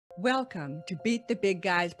Welcome to Beat the Big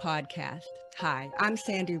Guys podcast. Hi, I'm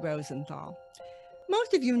Sandy Rosenthal.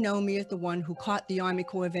 Most of you know me as the one who caught the Army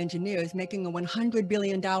Corps of Engineers making a $100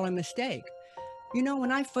 billion mistake. You know,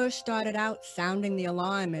 when I first started out sounding the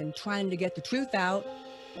alarm and trying to get the truth out,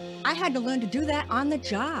 I had to learn to do that on the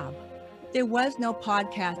job. There was no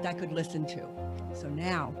podcast I could listen to. So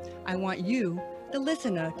now I want you, the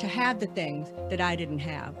listener, to have the things that I didn't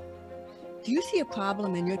have. Do you see a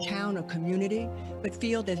problem in your town or community, but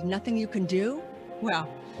feel there's nothing you can do? Well,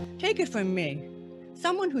 take it from me.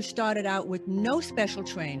 Someone who started out with no special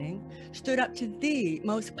training, stood up to the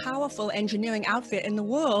most powerful engineering outfit in the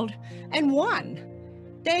world, and won.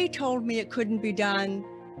 They told me it couldn't be done.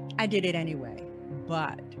 I did it anyway.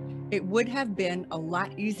 But it would have been a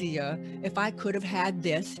lot easier if I could have had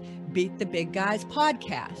this Beat the Big Guys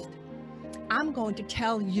podcast. I'm going to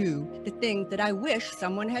tell you the things that I wish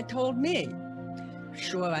someone had told me.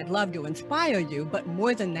 Sure, I'd love to inspire you, but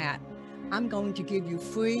more than that, I'm going to give you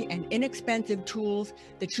free and inexpensive tools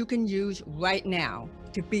that you can use right now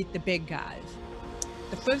to beat the big guys.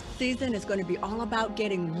 The first season is going to be all about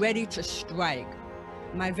getting ready to strike.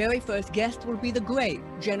 My very first guest will be the great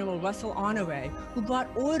General Russell Honore, who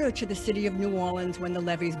brought order to the city of New Orleans when the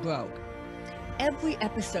levees broke. Every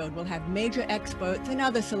episode will have major experts and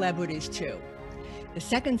other celebrities too. The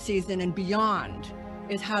second season and beyond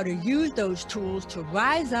is how to use those tools to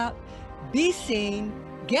rise up, be seen,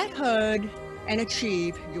 get heard, and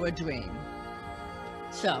achieve your dream.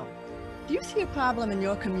 So, do you see a problem in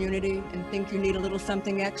your community and think you need a little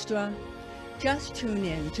something extra? Just tune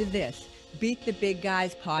in to this Beat the Big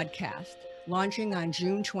Guys podcast, launching on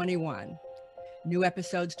June 21. New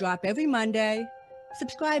episodes drop every Monday.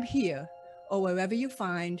 Subscribe here or wherever you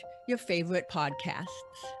find your favorite podcasts.